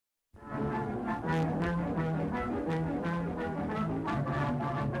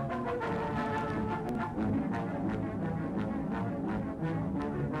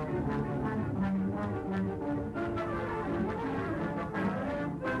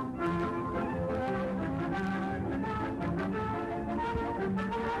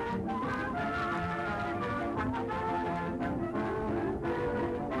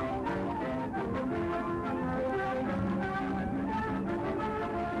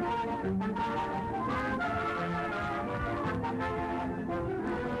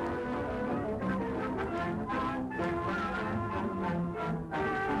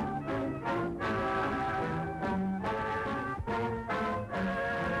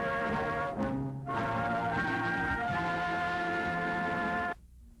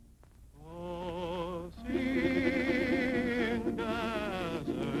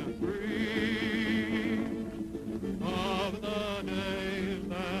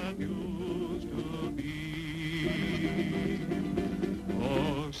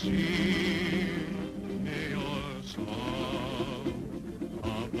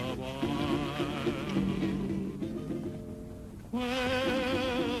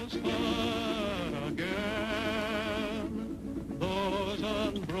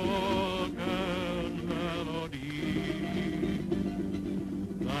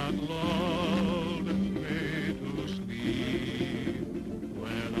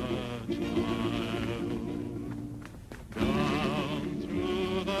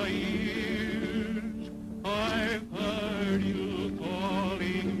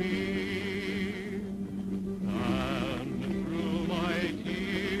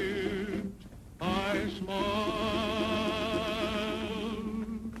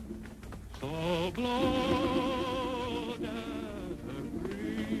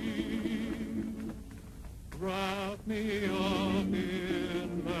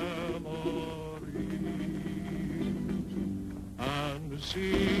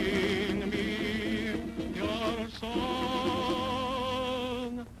Sing me your song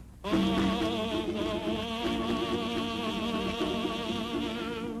of the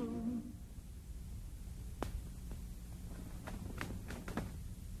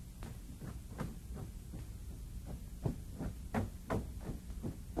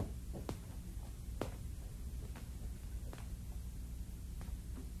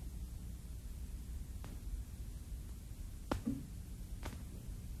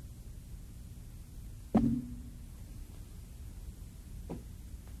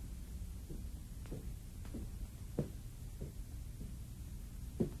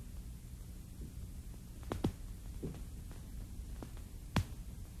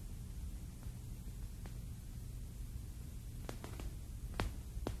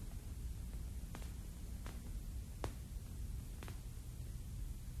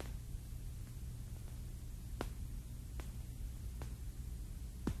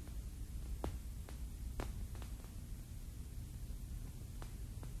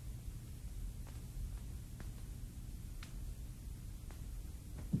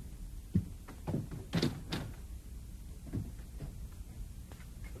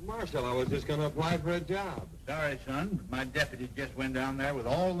Marshal, I was just going to apply for a job. Sorry, son, but my deputy just went down there with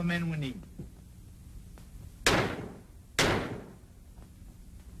all the men we need.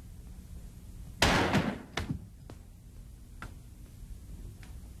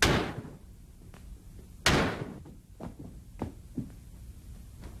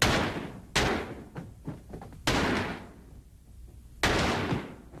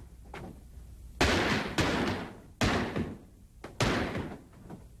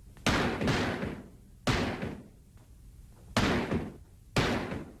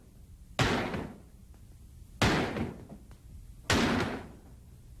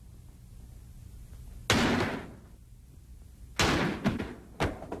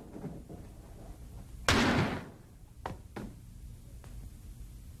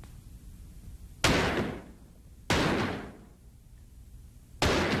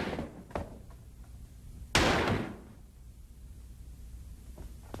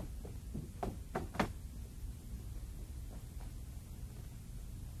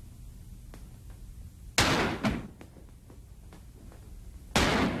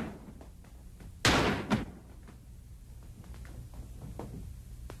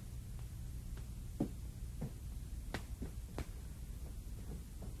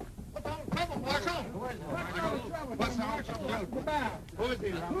 What's the Marshal? Who is he?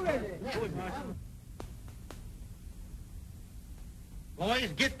 Who is Marshal?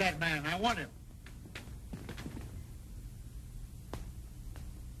 Boys, get that man. I want him.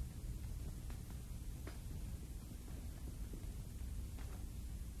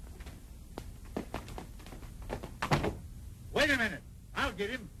 Wait a minute. I'll get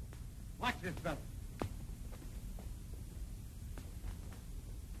him. Watch this fellow.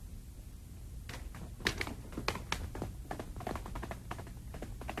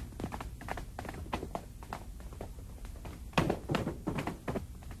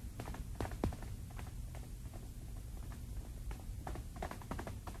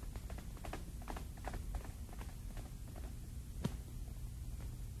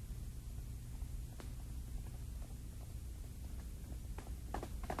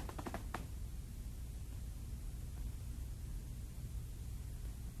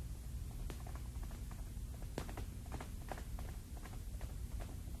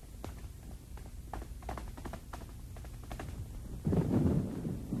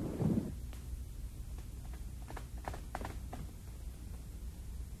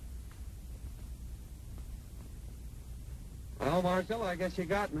 Well, Marshal, I guess you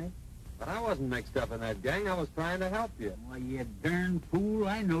got me. But I wasn't mixed up in that gang. I was trying to help you. Why, you darn fool,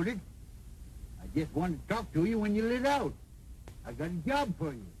 I knowed it. I just wanted to talk to you when you lit out. I got a job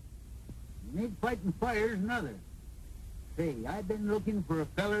for you. You ain't fighting fires, nother. Say, I've been looking for a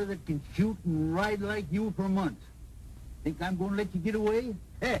feller that can shoot and ride like you for months. Think I'm going to let you get away?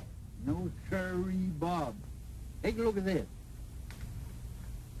 Heh, no sirree, Bob. Take a look at this.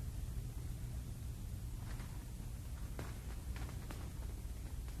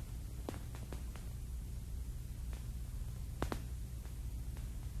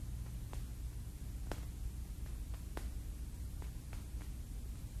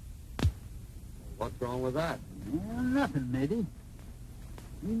 What's wrong with that? Well, nothing, matey.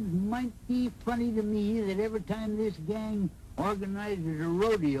 Seems mighty funny to me that every time this gang organizes a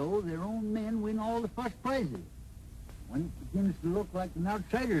rodeo, their own men win all the first prizes. When it begins to look like an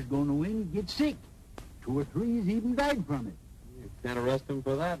outsider's going to win, he gets sick. 2 or 3's even died from it. You can't arrest him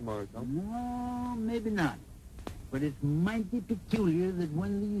for that, Marshal. No, maybe not. but it's mighty peculiar that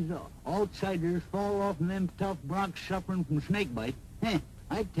when these outsiders fall off in them tough broncs suffering from snake bite,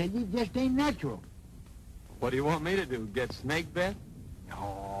 I tell you, it just ain't natural. What do you want me to do, get snake bit?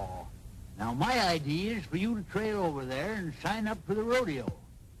 No. Now, my idea is for you to trail over there and sign up for the rodeo.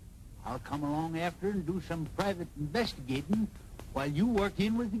 I'll come along after and do some private investigating while you work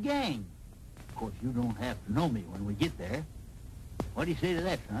in with the gang. Of course, you don't have to know me when we get there. What do you say to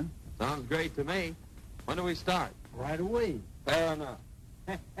that, son? Sounds great to me. When do we start? Right away. Fair enough.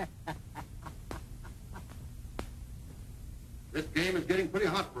 This game is getting pretty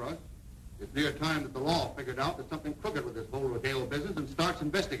hot for us. It's near time that the law figured out there's something crooked with this whole rodeo business and starts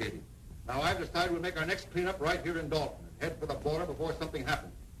investigating. Now, I've decided we'll make our next cleanup right here in Dalton and head for the border before something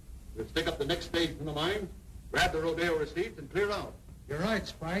happens. We'll stick up the next stage from the mine, grab the rodeo receipts, and clear out. You're right,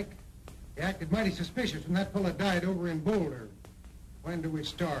 Spike. You acted mighty suspicious when that fella died over in Boulder. When do we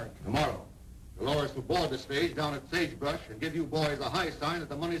start? Tomorrow. The lowers will board the stage down at Sagebrush and give you boys a high sign that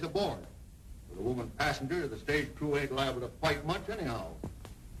the money's aboard. For the woman passenger, the stage crew ain't liable to fight much anyhow.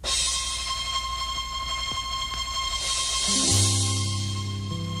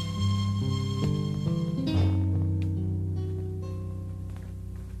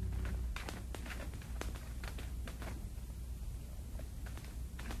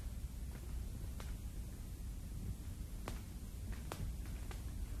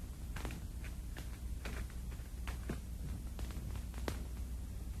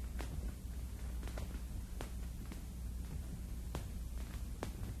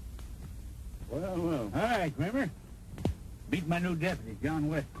 Well. All right, Grimmer. Meet my new deputy, John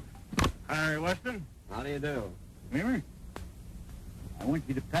Weston. Hi, Weston. How do you do? Grimmer, I want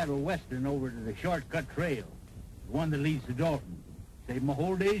you to paddle Western over to the shortcut trail, the one that leads to Dalton. Save him a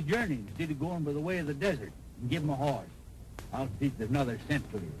whole day's journey instead of going by the way of the desert, and give him a horse. I'll see if there's another cent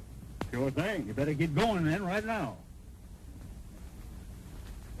for you. Sure thing. You better get going then, right now.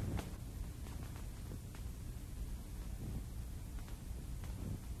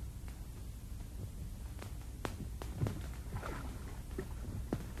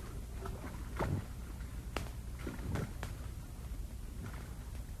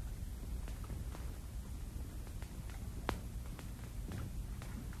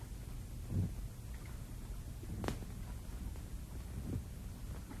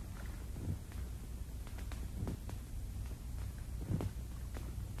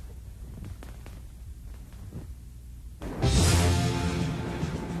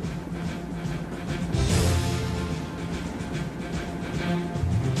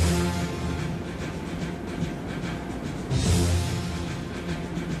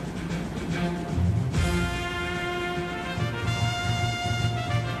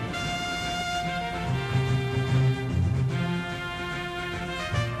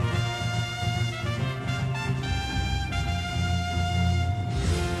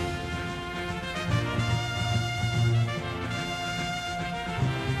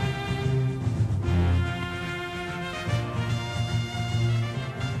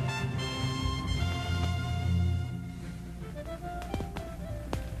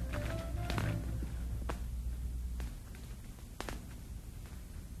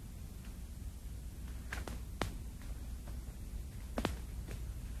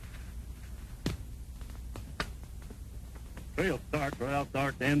 Trail starts right out there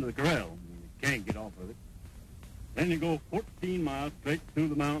at the end of the corral. You can't get off of it. Then you go 14 miles straight through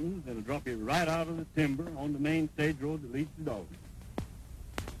the mountains, and it'll drop you right out of the timber on the main stage road that leads to Dalton.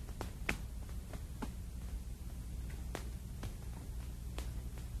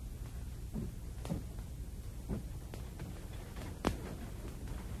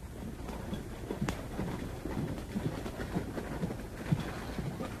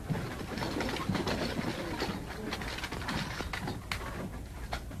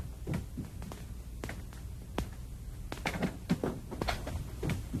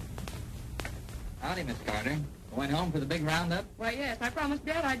 Howdy, Miss Carter. Going home for the big roundup? Why, yes, I promised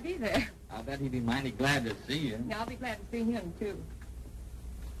Dad I'd be there. I'll bet he'd be mighty glad to see you. Yeah, I'll be glad to see him, too.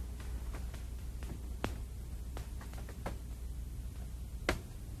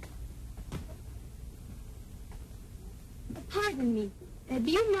 Pardon me.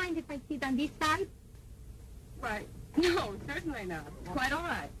 Do you mind if I sit on this side? Why, no, certainly not. It's quite all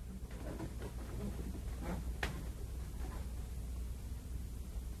right.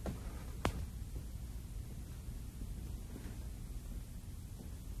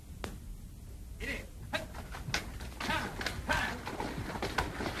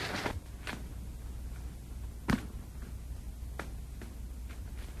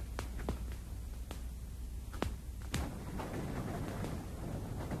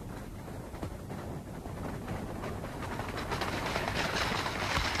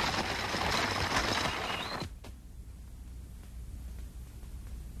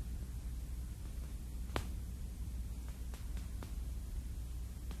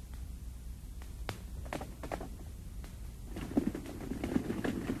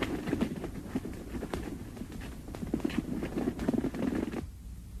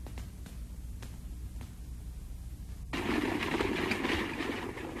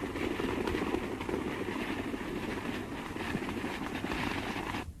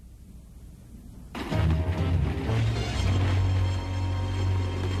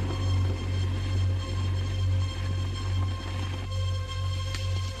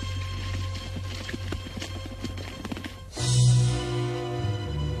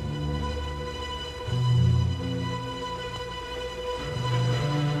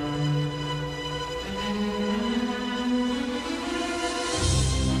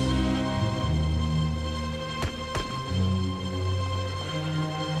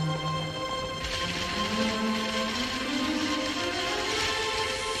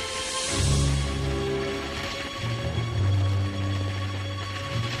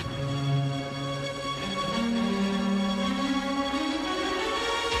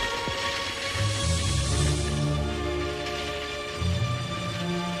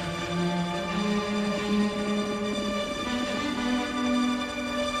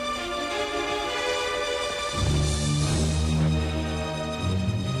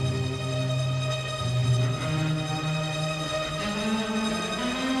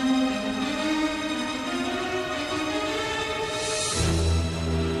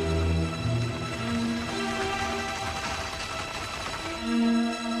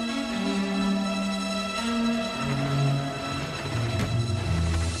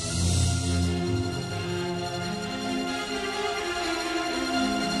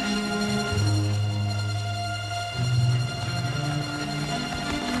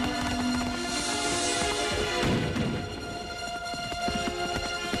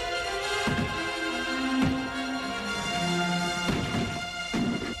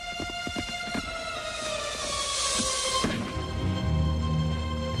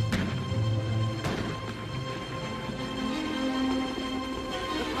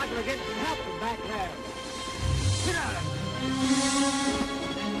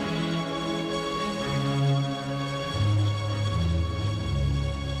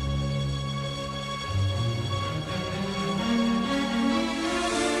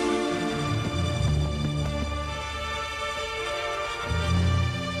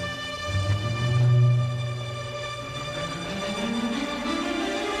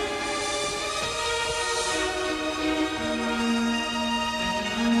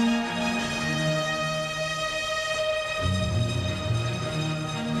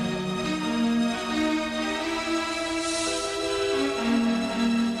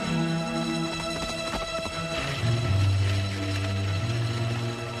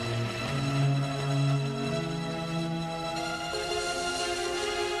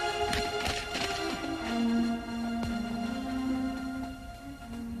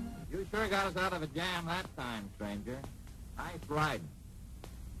 got us out of a jam that time, stranger. Nice riding.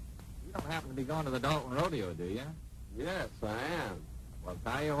 You don't happen to be going to the Dalton Rodeo, do you? Yes, I am. Well,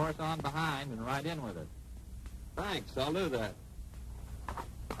 tie your horse on behind and ride in with us. Thanks, I'll do that.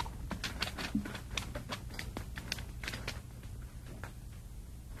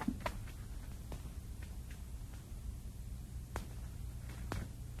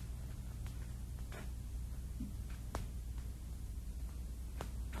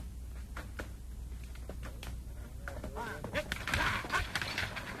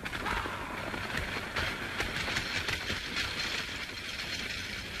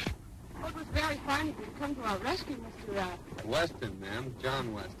 It was very fine of you to come to our rescue, Mr. Weston, ma'am.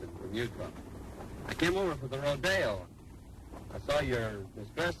 John Weston from Utah. I came over for the rodeo. I saw your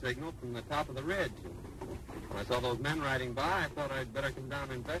distress signal from the top of the ridge. When I saw those men riding by, I thought I'd better come down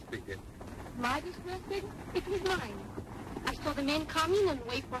and investigate. My distress signal? It was mine. I saw the men coming and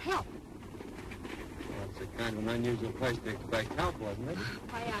wait for help. Well, it's a kind of an unusual place to expect help, wasn't it?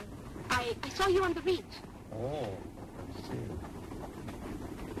 I saw you on the ridge. Oh, I see.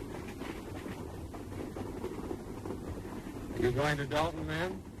 Are you going to Dalton,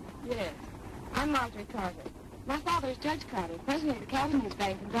 ma'am? Yes. I'm Marjorie Carter. My father is Judge Carter, president of the Cattlemen's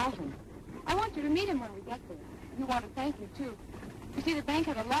Bank in Dalton. I want you to meet him when we get there. You want to thank you, too. You see, the bank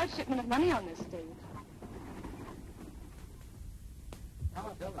had a large shipment of money on this stage.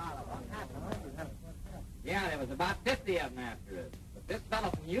 Yeah, there was about 50 of them after us. But this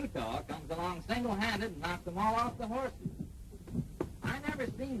fellow from Utah comes along single-handed and knocks them all off the horses. I never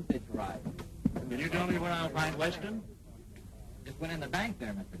seen such riding. Can you tell me where I'll find Weston? Just went in the bank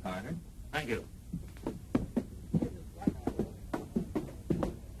there, Mr. Carter. Thank you.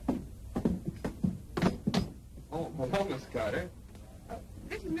 Oh, hello, Miss Carter.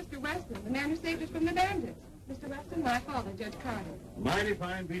 This is Mr. Weston, the man who saved us from the bandits. Mr. Weston, my father, Judge Carter. Mighty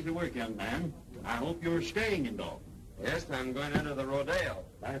fine piece of work, young man. I hope you're staying in Dalton. Yes, I'm going into the rodeo.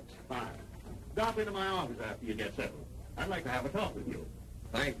 That's fine. Drop into my office after you get settled. I'd like to have a talk with you.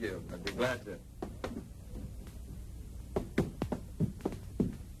 Thank you. I'd be glad to.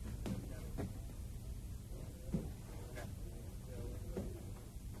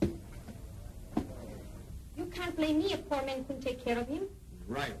 You can't blame me if poor men couldn't take care of him.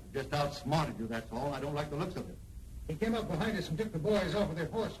 Right. Just outsmarted you, that's all. I don't like the looks of it. He came up behind us and took the boys off of their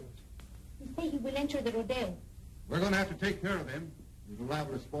horses. He say he will enter the rodeo. We're going to have to take care of him. He's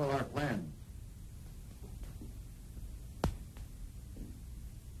liable to spoil our plans.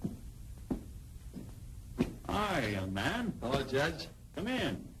 Hi, young man. Hello, Judge. Come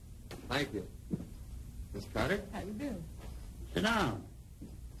in. Thank you. Miss Carter? How you do? Sit down.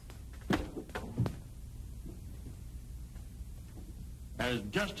 As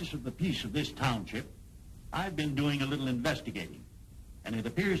justice of the peace of this township, I've been doing a little investigating. And it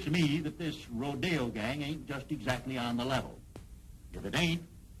appears to me that this rodeo gang ain't just exactly on the level. If it ain't,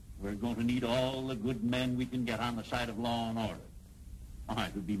 we're going to need all the good men we can get on the side of law and order. Oh,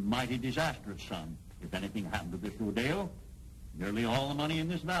 it would be mighty disastrous, son, if anything happened to this rodeo. Nearly all the money in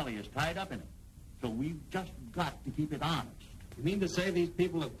this valley is tied up in it. So we've just got to keep it honest. You mean to say these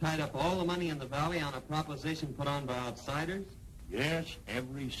people have tied up all the money in the valley on a proposition put on by outsiders? Yes,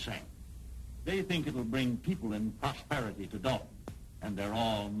 every cent. They think it'll bring people in prosperity to Dalton, and they're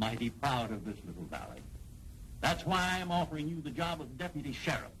all mighty proud of this little valley. That's why I'm offering you the job of deputy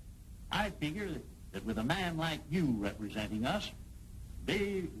sheriff. I figure that with a man like you representing us,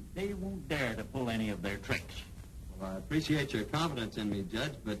 they won't dare to pull any of their tricks. Well, I appreciate your confidence in me,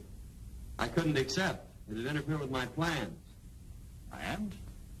 Judge, but I couldn't accept. It'd interfere with my plans. Plans?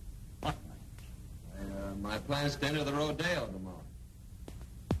 What plans? My plans to enter the rodeo tomorrow.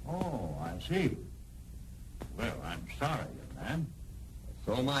 Oh, I see. Well, I'm sorry, young man.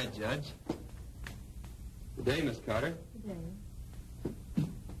 So am I, Judge. Good day, Miss Carter. Good day.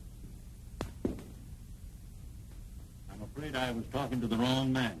 I'm afraid I was talking to the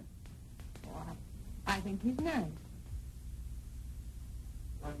wrong man. Oh, I think he's nice.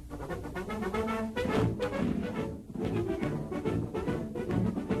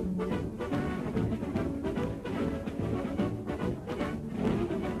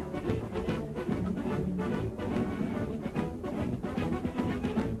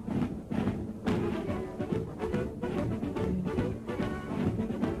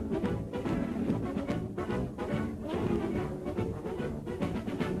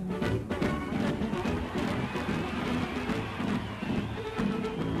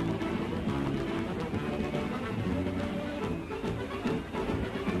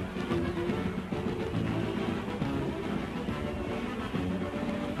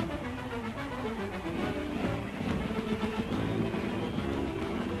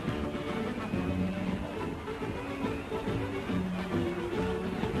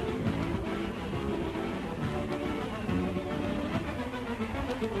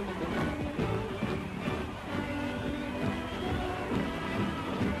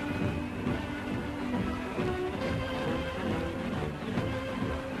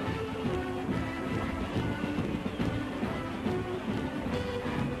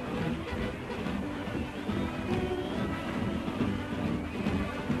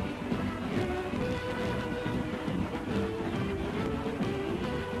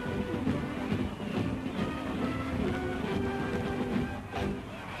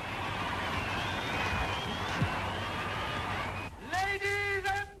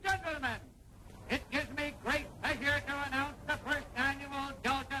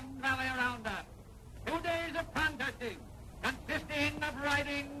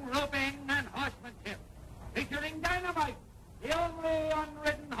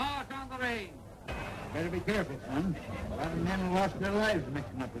 Their lives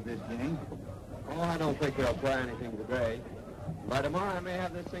mixing up with this gang. Oh, I don't think they'll try anything today. By tomorrow, I may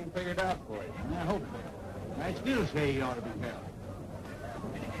have this thing figured out for you. I hope so. I still say you ought to be careful.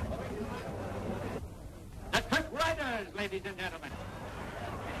 The Trick Riders, ladies and gentlemen.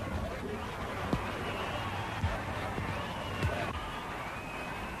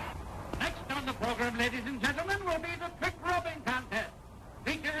 Next on the program, ladies and gentlemen, will be the trick roping contest,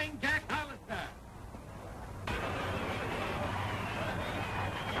 featuring Jack Hollister.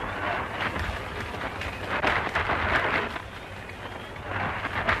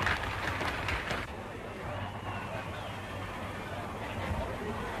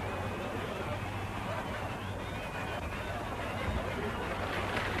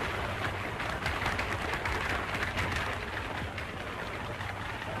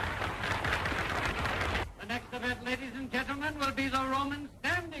 Ladies and gentlemen, will be the Roman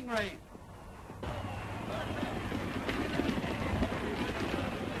standing race.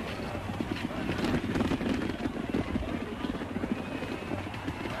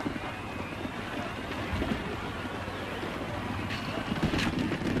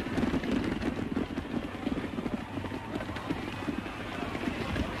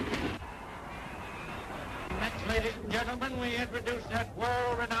 Next, ladies and gentlemen, we introduce that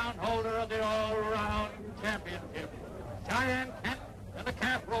world-renowned holder of the all-round championship, Cheyenne Kent, and the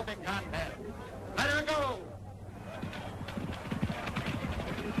calf roping contest. Let her go!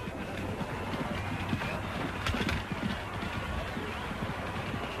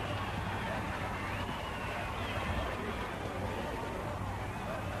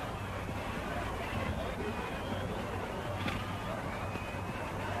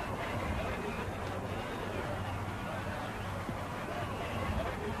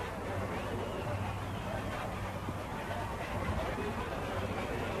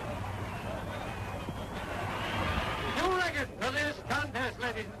 For this contest,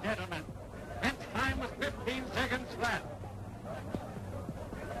 ladies and gentlemen. Kent's time was 15 seconds flat.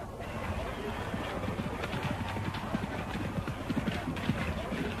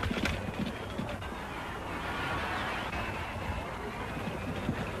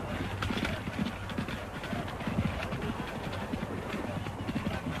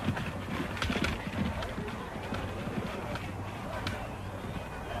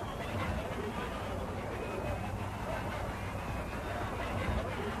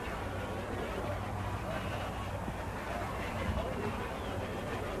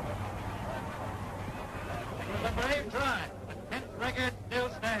 Brave try, but Kent's record still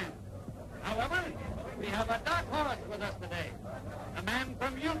stands. However, we have a dark horse with us today. A man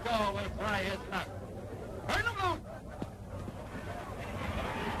from Utah will try his luck. Turn him out!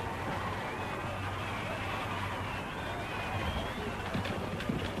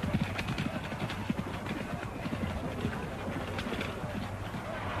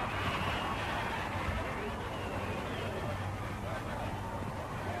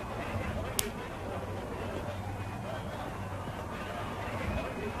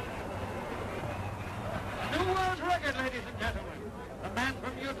 Record, ladies and gentlemen. The man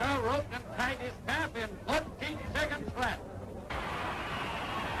from Utah roped and tied his calf in 14 seconds flat.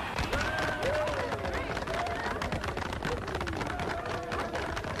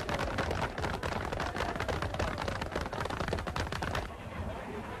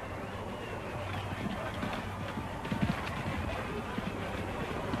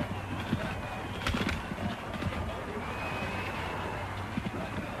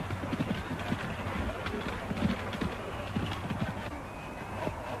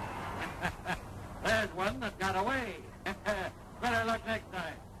 There's one that got away. Better luck next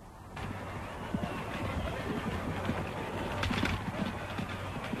time.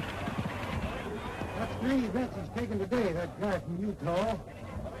 That's three bets he's taken today, that guy from Utah.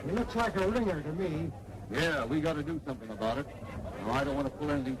 He looks like a ringer to me. Yeah, we got to do something about it. Now, I don't want to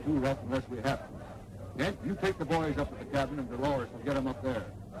pull anything too rough unless we have to. Kent, you take the boys up to the cabin, and Dolores will get them up there.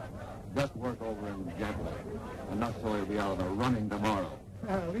 Just work over him gently, enough so he'll be out of the running tomorrow.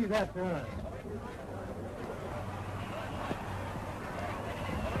 Leave that to us.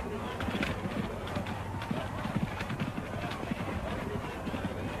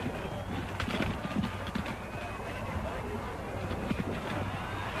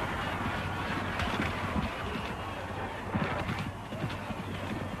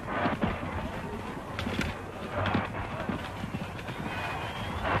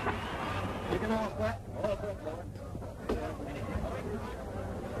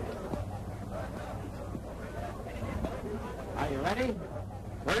 Are you ready?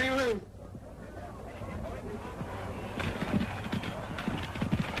 Ready to loose.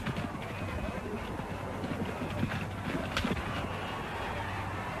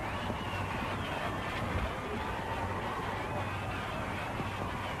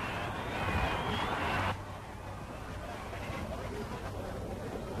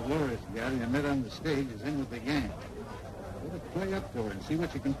 Dolores, gal, you met on the stage is in with the gang. Better play up to her and see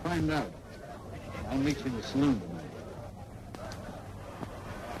what you can find out. I'll meet you in the saloon tonight.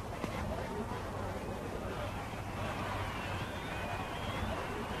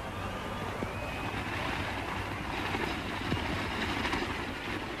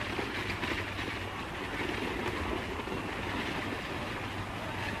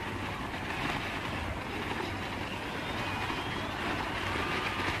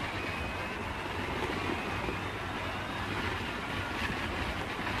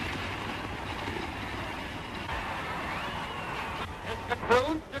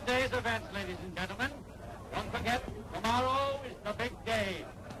 Concludes today's events, ladies and gentlemen. Don't forget, tomorrow is the big day.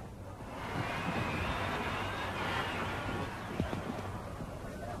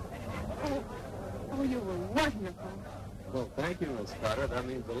 Oh, you were wonderful. Well, thank you, Miss Carter. That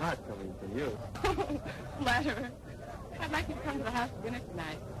means a lot coming from you. Oh, flatterer. I'd like you to come to the house for dinner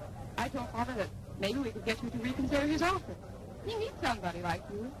tonight. I told Father that maybe we could get you to reconsider his offer. He needs somebody like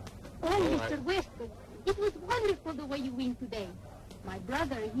you. Oh, Oh, Mr. Weston, it was wonderful the way you win today. My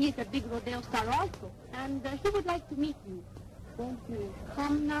brother, he is a big rodeo star also, and he would like to meet you. Won't you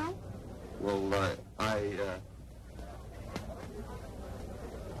come now? Well,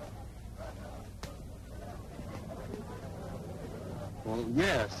 Well,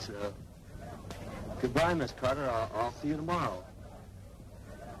 yes. Goodbye, Miss Carter. I'll see you tomorrow.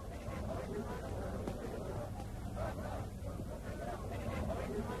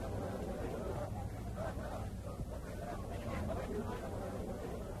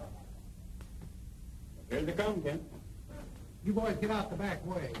 Here they come, Kent. You boys get out the back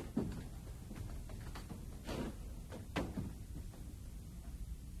way.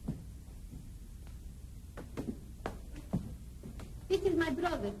 This is my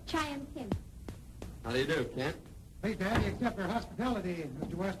brother, Cheyenne Kent. How do you do, Kent? Pleased to have you accept our hospitality,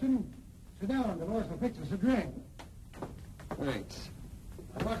 Mr. Weston. Sit down. Dolores will fix us a drink. Thanks.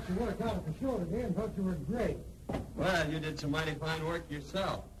 I watched you work out at the show today and thought you were great. Well, you did some mighty fine work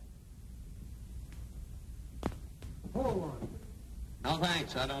yourself. Hold on. No,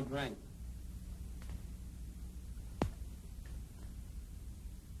 thanks. I don't drink.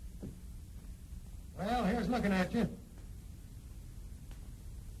 Well, here's looking at you.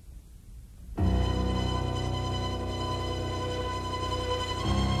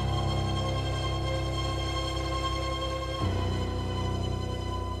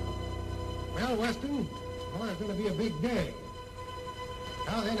 Well, Weston, tomorrow's going to be a big day.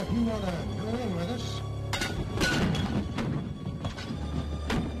 Now then, if you want to go in with us...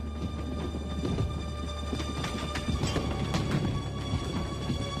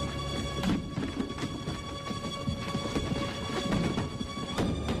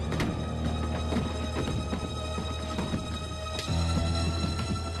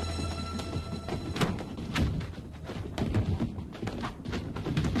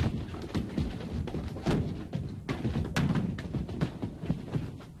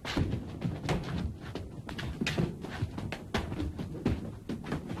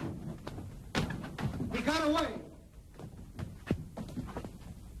 He got away!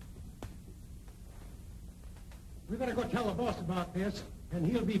 We better go tell the boss about this, and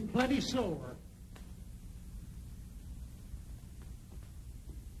he'll be plenty sore.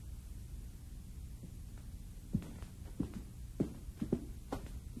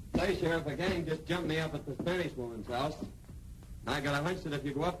 Say, Sheriff, a gang just jumped me up at the Spanish woman's house. I got a hunch that if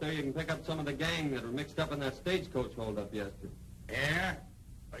you go up there, you can pick up some of the gang that were mixed up in that stagecoach holdup yesterday. Yeah?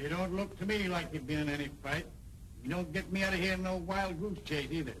 Well, you don't look to me like you've been in any fight. You don't get me out of here in no wild goose chase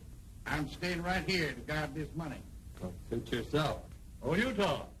either. I'm staying right here to guard this money. Well, suit yourself. Oh,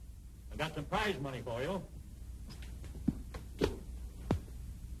 Utah, I got some prize money for you.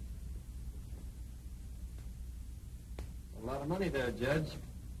 A lot of money there, Judge.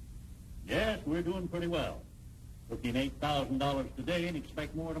 Yes, we're doing pretty well. Took in $8,000 today and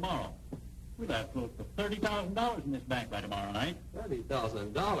expect more tomorrow. We'll have close to $30,000 in this bank by tomorrow night.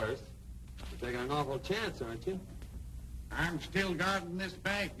 $30,000? You're taking an awful chance, aren't you? I'm still guarding this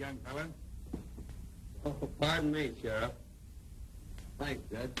bank, young fella. Oh, pardon me, Sheriff. Thanks,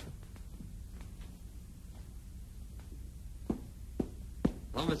 Judge.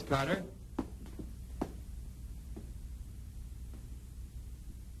 Well, Miss Carter.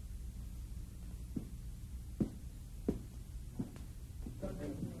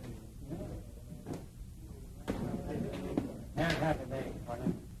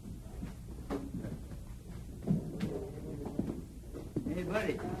 Hey,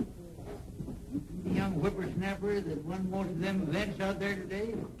 buddy. You see the young whippersnapper that won most of them events out there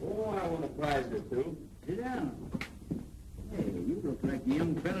today? Oh, I won a prize or two. Sit down. Hey, you look like the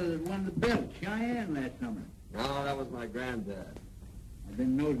young fellow that won the belt, Cheyenne, last summer. No, that was my granddad. I've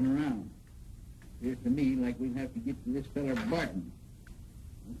been nosing around. Appears to me like we'll have to get to this feller Barton.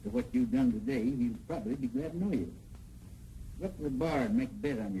 After what you've done today, he'll probably be glad to know you. Go up to the bar and make a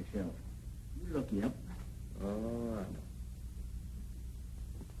bet on yourself. We'll look you up. All right.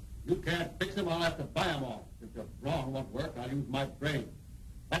 You can't fix them, I'll have to buy them all. If your brawn won't work, I'll use my brain.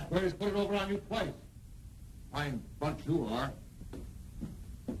 That bird's put it over on you twice. Fine bunch you are.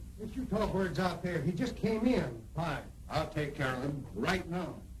 This Utah bird's out there. He just came in. Fine. I'll take care of him right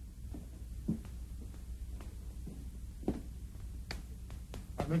now.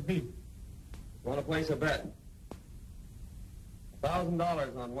 What would be? Want to place a bet?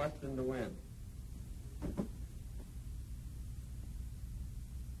 $1,000 on Weston to win.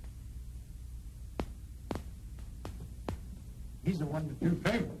 He's the 1-2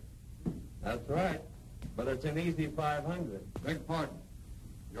 favorite. That's right. But it's an easy 500. Beg pardon.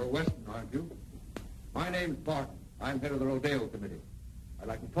 You're Weston, aren't you? My name's Barton. I'm head of the rodeo committee. I'd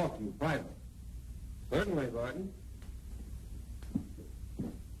like to talk to you privately. Certainly, Barton.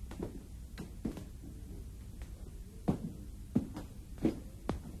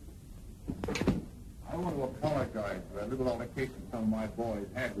 I want to apologize for that little altercation some of my boys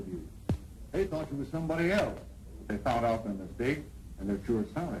had with you. They thought you were somebody else. They found out their mistake, and they're sure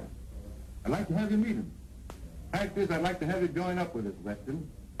sorry. I'd like to have you meet them. Fact is, I'd like to have you join up with us, Weston.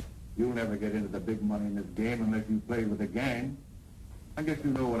 You'll never get into the big money in this game unless you play with a gang. I guess you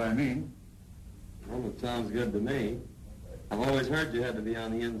know what I mean. Well, it sounds good to me. I've always heard you had to be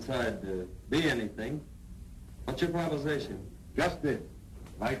on the inside to be anything. What's your proposition? Just this.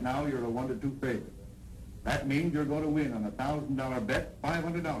 Right now, you're a 1-2 favorite. That means you're going to win on a $1,000 bet,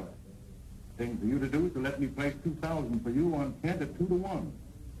 $500. Thing for you to do is to let me place $2,000 for you on Kent at 2-1.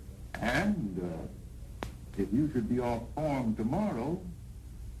 And if you should be off form tomorrow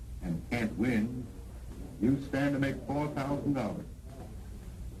and Kent wins, you stand to make $4,000.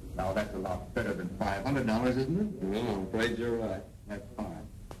 Now that's a lot better than $500, isn't it? No, I'm afraid you're right. That's fine.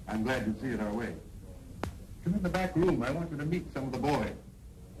 I'm glad you see it our way. Come in the back room. I want you to meet some of the boys.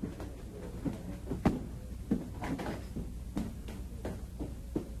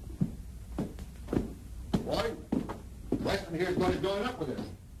 Boy, Weston here's going to join up with us.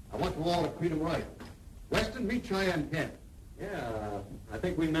 I want you all to treat him right. Weston, meet Cheyenne Kent. Yeah, I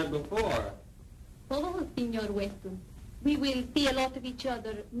think we met before. Oh, Senor Weston. We will see a lot of each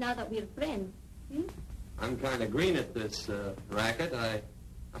other now that we're friends. Hmm? I'm kind of green at this racket. I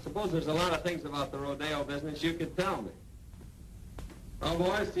suppose there's a lot of things about the rodeo business you could tell me. Well,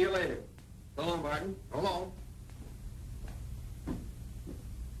 boys, see you later. So long, Barton. So long.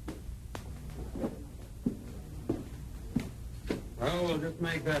 Well, we'll just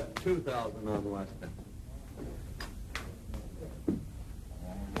make that 2,000 on Weston.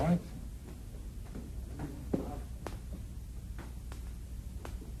 All right.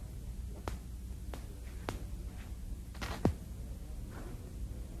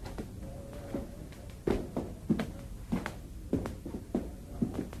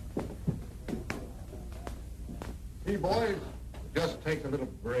 See, boys, it just takes a little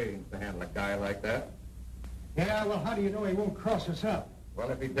brains to handle a guy like that. Yeah, well, how do you know he won't cross us up? Well,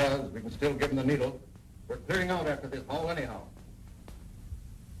 if he does, we can still give him the needle. We're clearing out after this haul anyhow.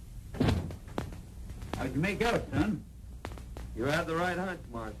 How'd you make out, son? You had the right hunch,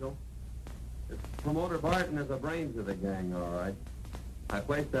 Marshal. This promoter Barton is the brains of the gang, all right. I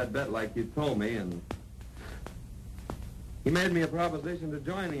placed that bet like you told me, and he made me a proposition to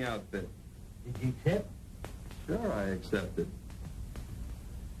join the outfit. Did you accept? Sure, I accepted.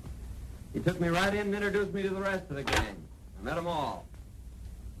 He took me right in and introduced me to the rest of the gang. I met them all.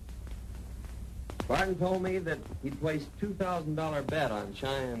 Barton told me that he'd placed $2,000 bet on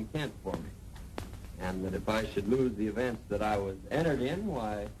Cheyenne Kent for me, and that if I should lose the events that I was entered in,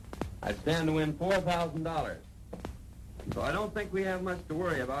 why, I'd stand to win $4,000. So I don't think we have much to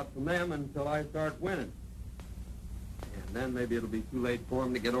worry about from them until I start winning. And then maybe it'll be too late for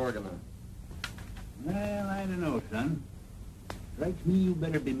them to get organized. Well, I don't know, son. Strikes me you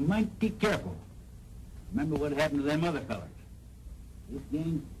better be mighty careful. Remember what happened to them other fellas. This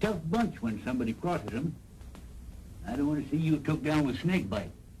gang's a tough bunch when somebody crosses them. I don't want to see you took down with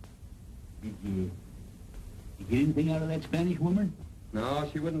snakebite. Did you get anything out of that Spanish woman? No,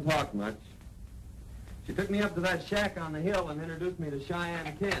 she wouldn't talk much. She took me up to that shack on the hill and introduced me to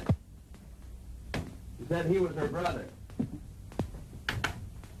Cheyenne Kent. She said he was her brother.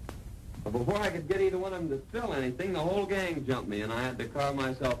 But before I could get either one of them to spill anything, the whole gang jumped me, and I had to carve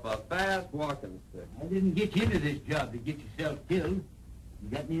myself a fast walking stick. I didn't get you into this job to get yourself killed. You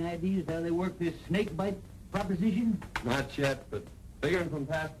got any ideas how they work this snake bite proposition? Not yet, but figuring from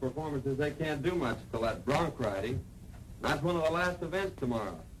past performances, they can't do much till that bronc riding. That's one of the last events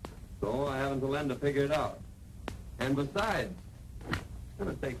tomorrow. So I have until then to figure it out. And besides, it's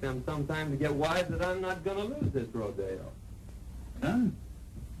going to take them some time to get wise that I'm not going to lose this rodeo. Son,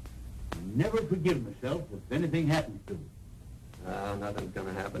 I never forgive myself if anything happens to me. Nothing's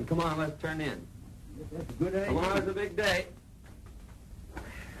going to happen. Come on, let's turn in. That's a good idea. Tomorrow's a big day.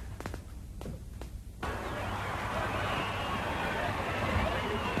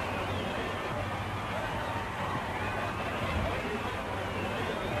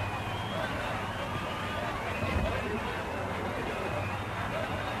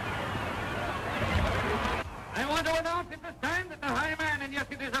 I want to announce at this time that the high man in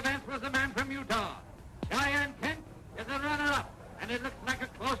yesterday's events was the man from Utah. Cheyenne Kent is the runner-up, and it looks like a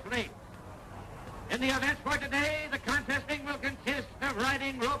close race. In the events for today, the contesting will consist of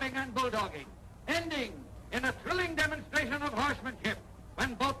riding, roping, and bulldogging, ending in a thrilling demonstration of horsemanship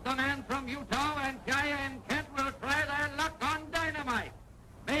when both the man from Utah and Cheyenne Kent will try their luck on dynamite.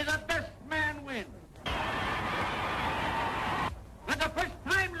 May the best man win. For the first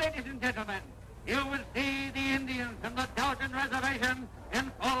time, ladies and gentlemen, you will see the Indians from the Dalton Reservation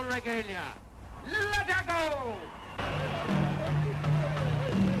in full regalia. Let her go!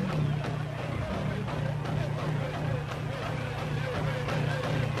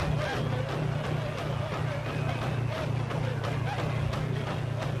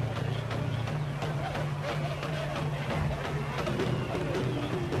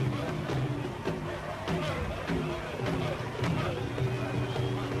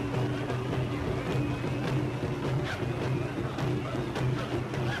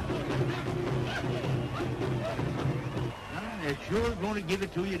 They're sure going to give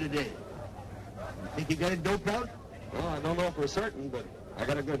it to you today. You think you got it doped out? Well, I don't know for certain, but I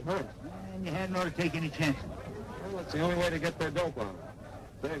got a good hunch. And you hadn't ought to take any chances. Well, that's the only way to get their dope on.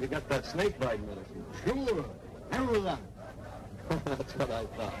 Say, you got that snake bite medicine. Sure. Handle that. That's what I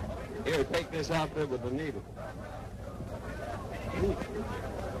thought. Here, take this outfit with the needle.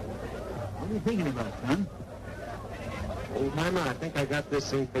 What are you thinking about, son? Old timer, I think I got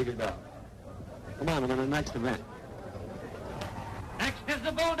this thing figured out. Come on, I'm in the next event. Next is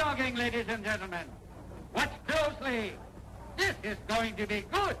the bulldogging, ladies and gentlemen. Watch closely. This is going to be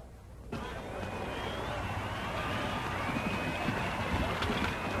good.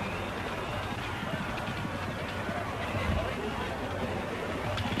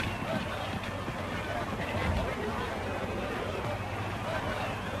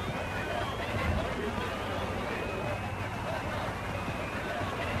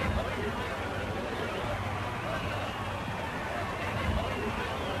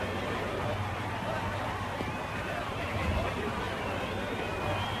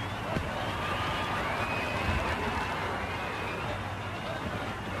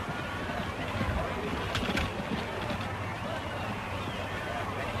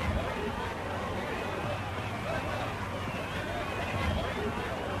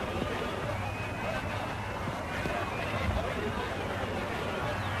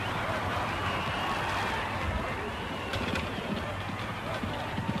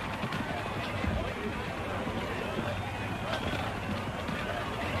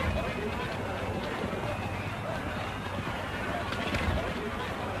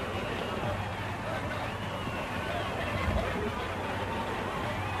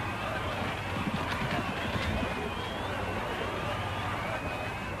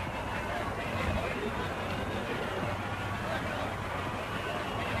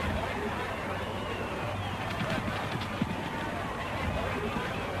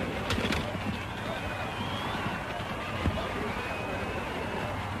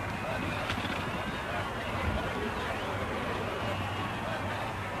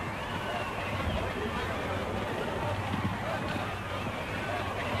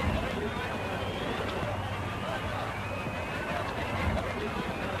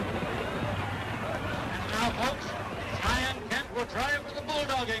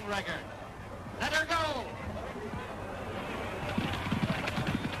 record. Let her go.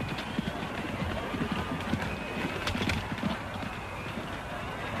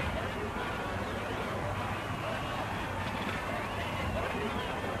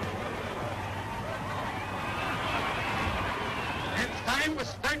 Its time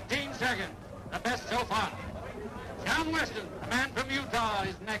was 13 seconds, the best so far. John Weston, the man from Utah,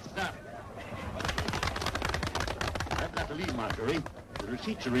 is next up. I've got to leave, Marjorie. The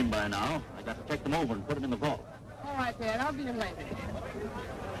receipts are in by now. I got to take them over and put them in the vault. All right, Dad. I'll be in later.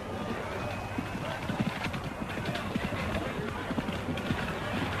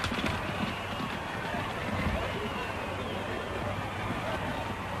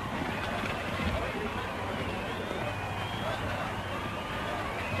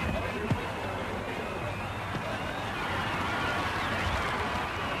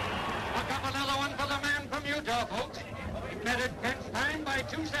 Look up another one for the man from Utah, folks. He bettered Kent's time by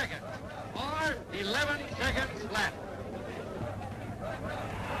 2 seconds, or 11 seconds flat.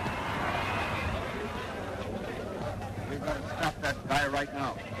 We've got to stop that guy right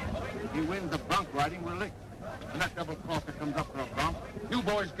now. If he wins the bronc riding, we're licked. When that double crosser comes up for a bronc, you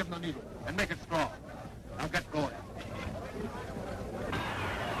boys give him the needle and make it strong. Now get going.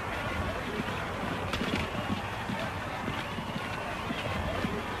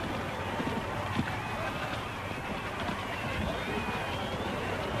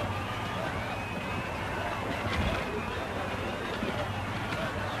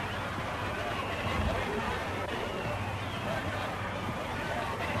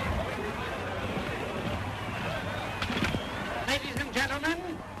 Ladies and gentlemen,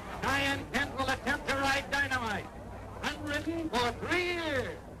 Diane Kent will attempt to ride Dynamite. Unridden for 3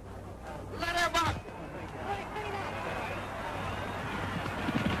 years. Let her buck.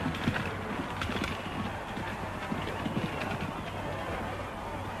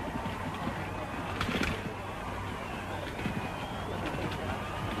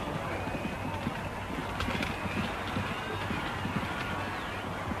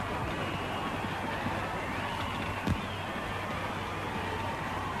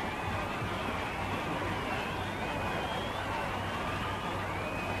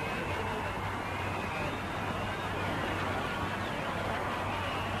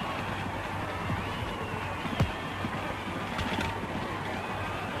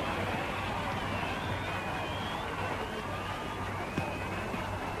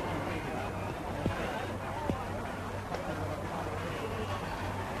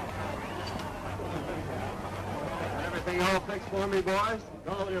 Everything all fixed for me, boys? It's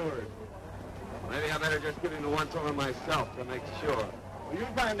all yours. Maybe I better just give him the once-over myself to make sure. Well, you'll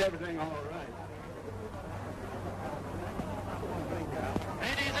find everything all right.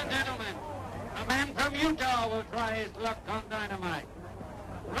 Ladies and gentlemen, a man from Utah will try his luck on Dynamite.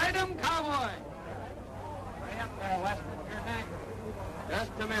 Ride 'em, cowboy. Hurry up there, Weston. You're next.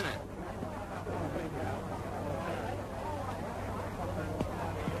 Just a minute.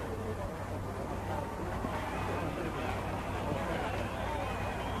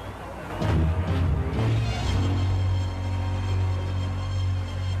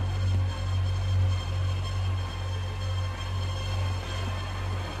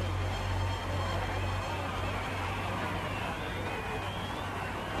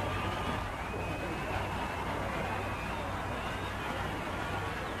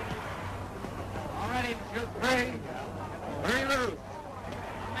 All ready, shoot three. Very loose.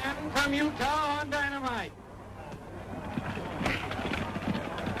 Man from Utah on Dynamite.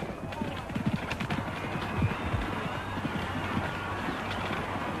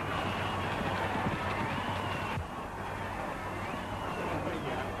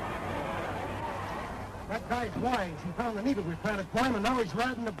 That guy's wise. He found the needle we planted for him, and now he's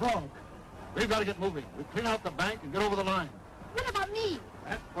riding the bronc. We've got to get moving. We clean out the bank and get over the line. What about me?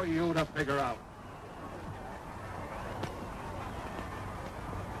 That's for you to figure out.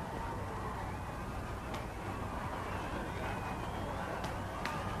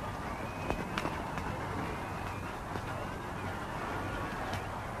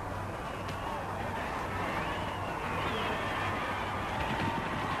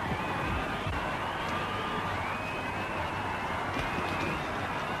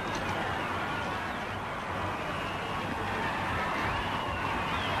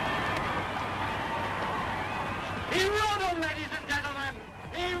 He rode him, ladies and gentlemen.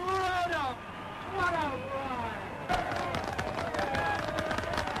 He rode him. What a ride.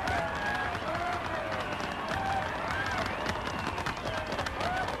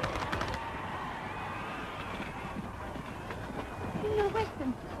 Mr.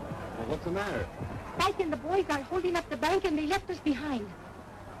 Weston, Well, what's the matter? Mike and the boys are holding up the bank, and they left us behind.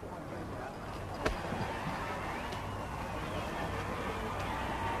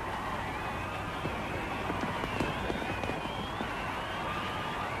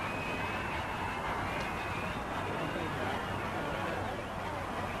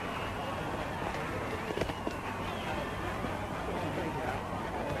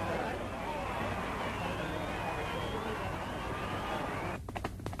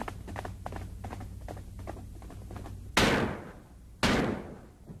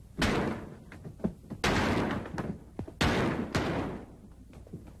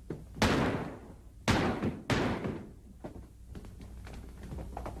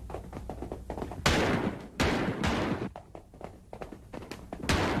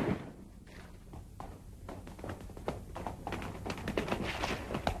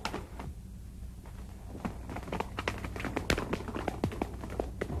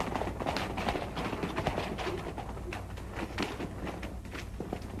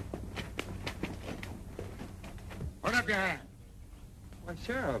 up your hands. Why,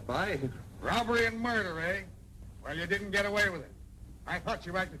 Sheriff, Robbery and murder, eh? Well, you didn't get away with it. I thought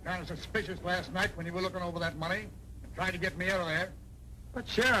you acted kind of suspicious last night when you were looking over that money and tried to get me out of there. But,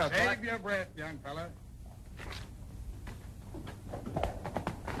 Sheriff, Save your breath, young fella.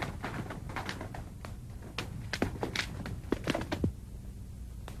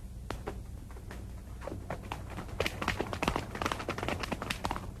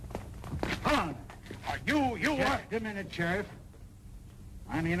 Come on. You Just a minute, Sheriff.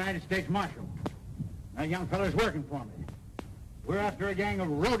 I'm the United States Marshal. That young fella's working for me. We're after a gang of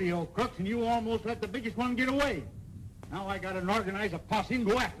rodeo crooks, and you almost let the biggest one get away. Now I gotta organize a posse and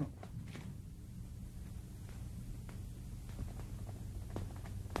go after him.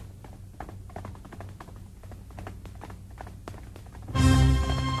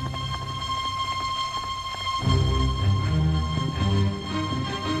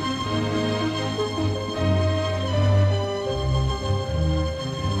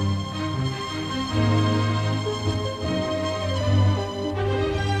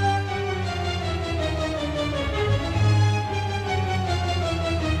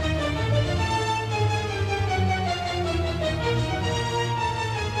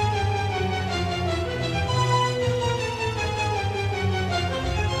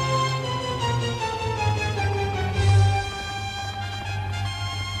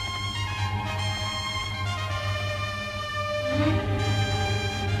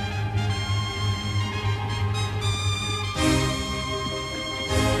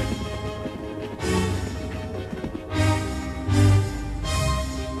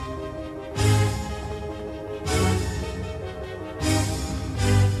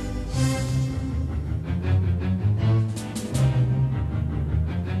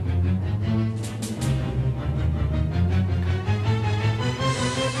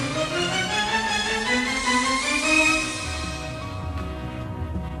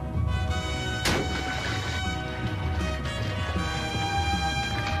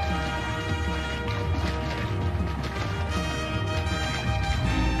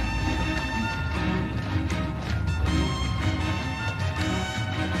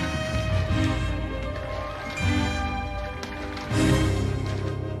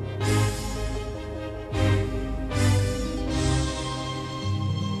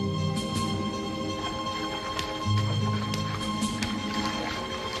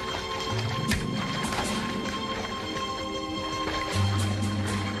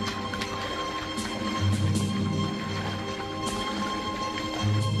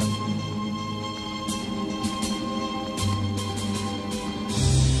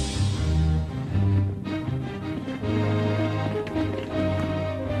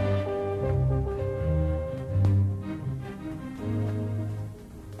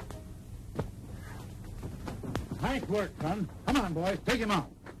 Nice work, son. Come on, boys. Take him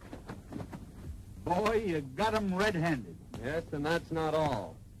out. Boy, you got him red-handed. Yes, and that's not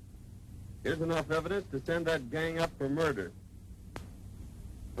all. Here's enough evidence to send that gang up for murder.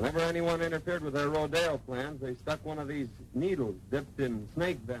 Whenever anyone interfered with their rodeo plans, they stuck one of these needles dipped in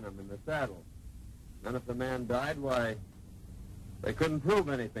snake venom in the saddle. And if the man died, why, they couldn't prove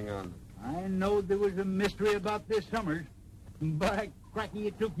anything on him. I know there was a mystery about this Summers. By cracky,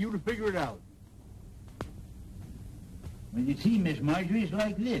 it took you to figure it out. Well, you see, Miss Marjorie, it's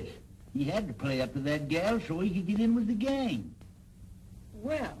like this. He had to play up to that gal so he could get in with the gang.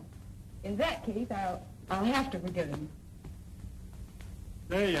 Well, in that case, I'll have to forgive him.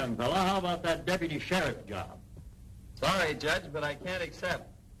 Say, young fella, how about that deputy sheriff job? Sorry, Judge, but I can't accept.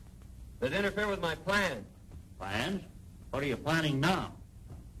 They'd interfere with my plans. Plans? What are you planning now?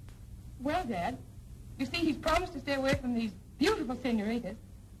 Well, Dad, you see, he's promised to stay away from these beautiful senoritas,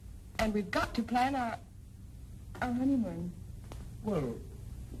 and we've got to plan our honeymoon. Well,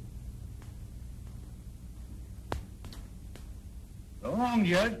 so long,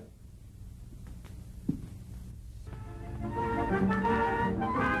 Judge.